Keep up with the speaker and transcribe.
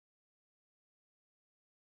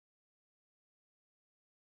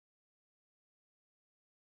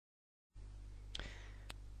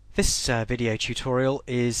This video tutorial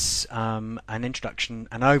is an introduction,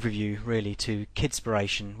 an overview really to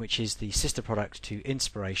Kidspiration, which is the sister product to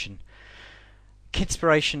Inspiration.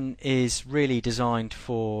 Kidspiration is really designed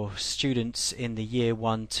for students in the year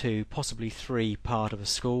 1, 2, possibly 3 part of a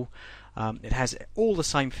school. It has all the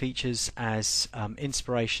same features as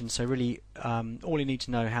Inspiration, so really all you need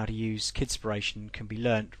to know how to use Kidspiration can be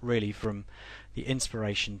learnt really from the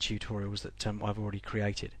Inspiration tutorials that I've already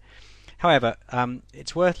created. However,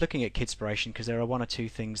 it's worth looking at Kidspiration because there are one or two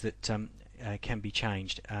things that can be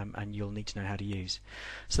changed and you'll need to know how to use.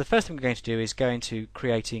 So the first thing we're going to do is go into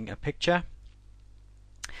creating a picture,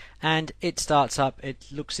 and it starts up. It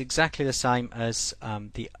looks exactly the same as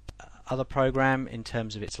the other program in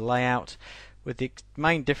terms of its layout, with the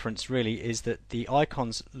main difference really is that the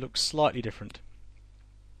icons look slightly different.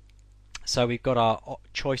 So we've got our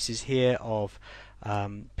choices here of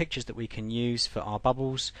pictures that we can use for our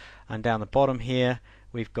bubbles, and down the bottom here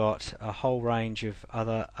we've got a whole range of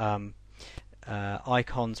other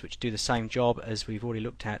icons which do the same job as we've already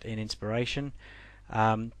looked at in Inspiration.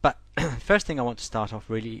 But first thing I want to start off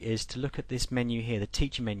really is to look at this menu here, the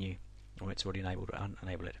teacher menu. Oh, it's already enabled.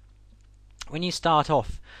 Unenable it. When you start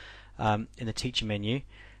off in the teacher menu,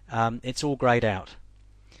 it's all greyed out,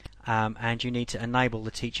 and you need to enable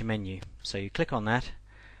the teacher menu. So you click on that,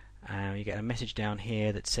 and you get a message down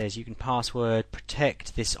here that says you can password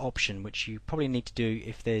protect this option, which you probably need to do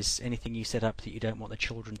if there's anything you set up that you don't want the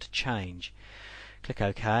children to change. Click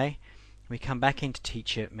OK. We come back into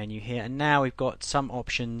teacher menu here, and now we've got some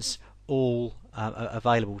options all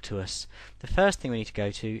available to us. The first thing we need to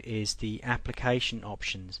go to is the application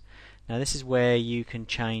options. Now this is where you can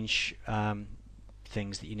change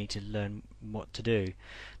things that you need to learn what to do.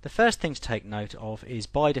 The first thing to take note of is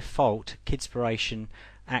by default Kidspiration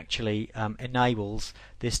actually enables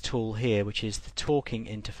this tool here, which is the talking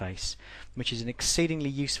interface, which is an exceedingly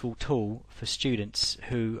useful tool for students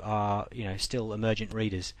who are still emergent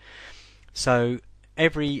readers. So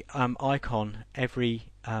every icon, every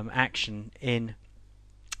action in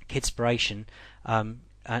Kidspiration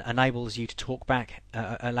enables you to talk back,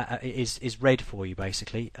 is read for you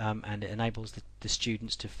basically, and it enables the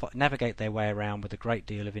students to navigate their way around with a great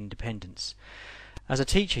deal of independence. As a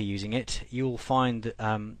teacher using it, you'll find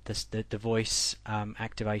the voice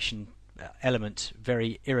activation element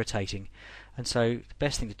very irritating, and so the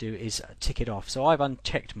best thing to do is tick it off. So I've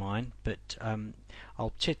unchecked mine, but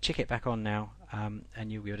I'll check it back on now,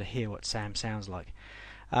 and you'll be able to hear what Sam sounds like.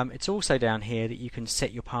 It's also down here that you can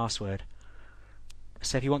set your password.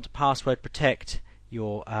 So if you want to password protect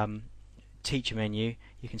your teacher menu,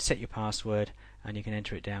 you can set your password and you can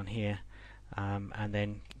enter it down here, and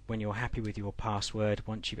then when you're happy with your password,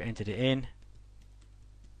 once you've entered it in,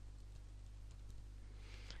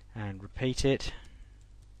 and repeat it,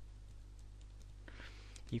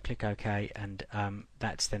 you click OK, and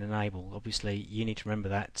that's then enabled. Obviously you need to remember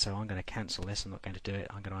that, so I'm going to cancel this. I'm not going to do it.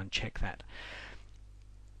 I'm going to uncheck that.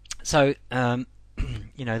 So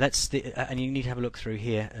that's and you need to have a look through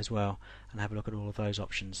here as well and have a look at all of those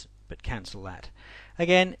options, but cancel that.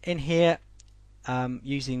 Again, in here,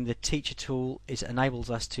 using the teacher tool, it enables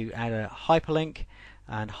us to add a hyperlink,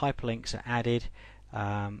 and hyperlinks are added.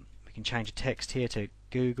 We can change the text here to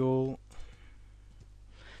Google.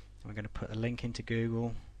 We're going to put a link into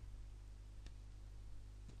Google.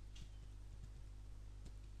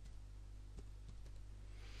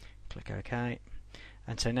 Click OK,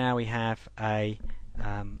 and so now we have a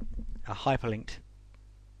hyperlinked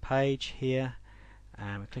page here,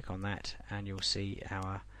 and we click on that and you'll see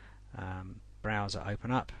our browser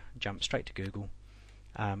open up, jump straight to Google,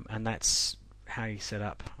 and that's how you set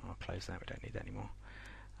up. I'll close that, we don't need that anymore.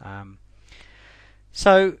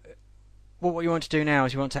 So what you want to do now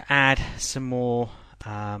is you want to add some more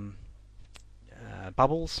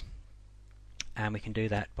bubbles, and we can do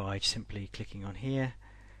that by simply clicking on here,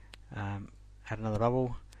 add another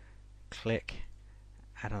bubble, click,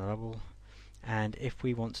 add another bubble, and if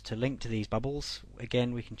we want to link to these bubbles,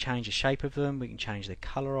 again we can change the shape of them, we can change the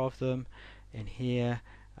color of them in here,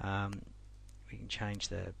 we can change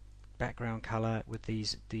the background color with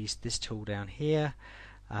this tool down here,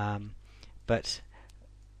 but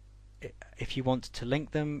if you want to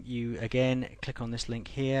link them, you again click on this link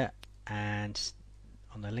here and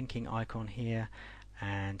on the linking icon here,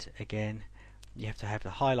 and again you have to have the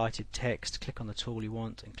highlighted text. Click on the tool you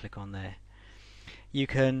want and click on there. You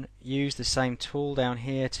can use the same tool down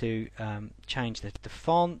here to change the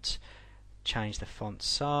font, change the font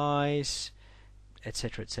size,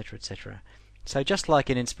 etc, etc, etc. So just like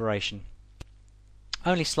in Inspiration,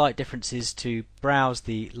 only slight differences to browse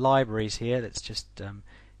the libraries here. Let's just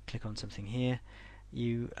click on something here,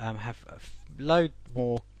 you have a load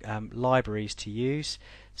more libraries to use.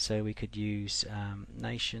 So we could use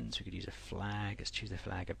nations, we could use a flag. Let's choose the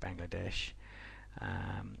flag of Bangladesh,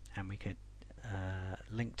 and we could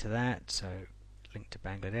link to that. So link to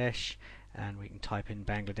Bangladesh, and we can type in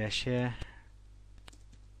Bangladesh here.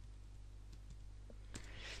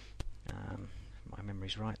 If my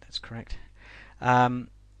memory's right, that's correct.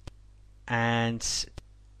 And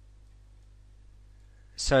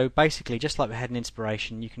so basically, just like we had in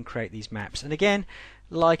Inspiration, you can create these maps. And again,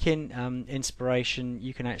 like in Inspiration,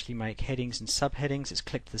 you can actually make headings and subheadings. Let's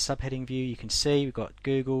click to the subheading view. You can see we've got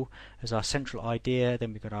Google as our central idea,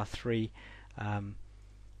 then we've got our three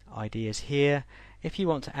ideas here. If you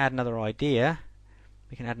want to add another idea,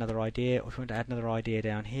 we can add another idea, or if you want to add another idea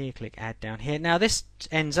down here, click Add down here. Now this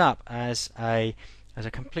ends up as a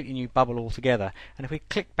completely new bubble altogether. And if we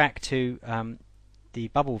click back to the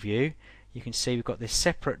bubble view, you can see we've got this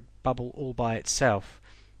separate bubble all by itself.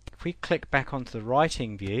 If we click back onto the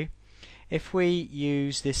writing view, if we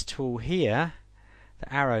use this tool here,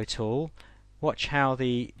 the arrow tool, watch how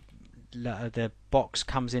the box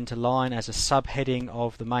comes into line as a subheading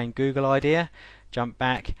of the main Google idea. Jump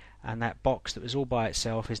back, and that box that was all by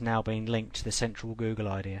itself is now being linked to the central Google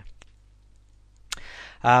idea.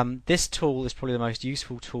 This tool is probably the most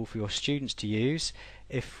useful tool for your students to use.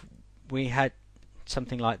 If we had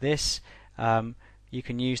something like this, you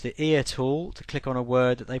can use the ear tool to click on a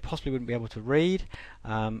word that they possibly wouldn't be able to read,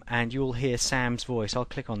 and you'll hear Sam's voice. I'll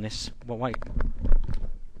click on this. Well, wait.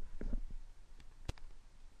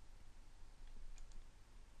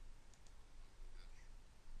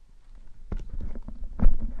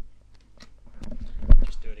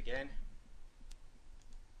 Just do it again.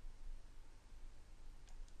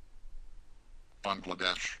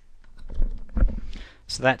 Bangladesh.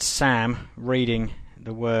 So that's Sam reading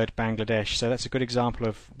the word Bangladesh. So that's a good example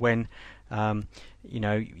of when you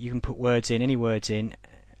know, you can put words in, any words in,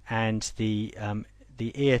 and the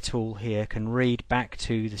ear tool here can read back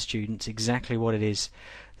to the students exactly what it is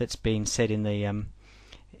that's being said in the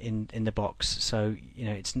in the box. So you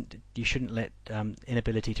know, you shouldn't let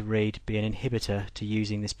inability to read be an inhibitor to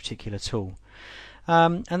using this particular tool.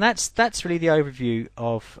 And that's really the overview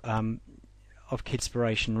of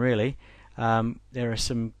Kidspiration, really. There are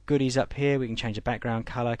some goodies up here. We can change the background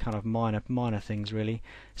color, kind of minor things really.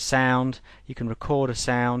 Sound, you can record a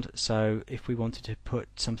sound, so if we wanted to put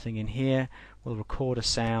something in here, we'll record a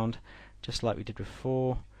sound just like we did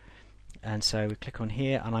before. And so we click on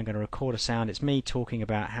here, and I'm going to record a sound. It's me talking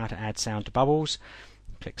about how to add sound to bubbles.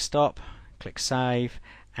 Click stop, click save,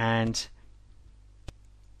 and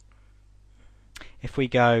if we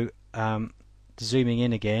go zooming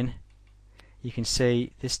in again, you can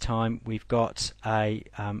see this time we've got a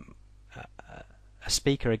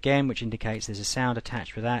speaker again, which indicates there's a sound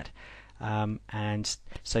attached with that, and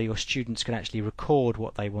so your students can actually record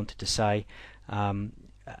what they wanted to say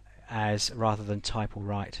as rather than type or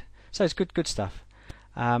write. So it's good stuff,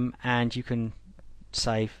 and you can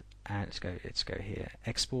save. And let's go here.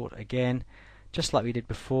 Export again, just like we did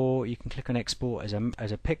before. You can click on export as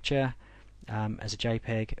a picture, as a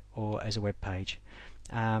JPEG, or as a web page.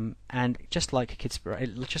 And just like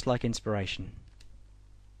Inspiration.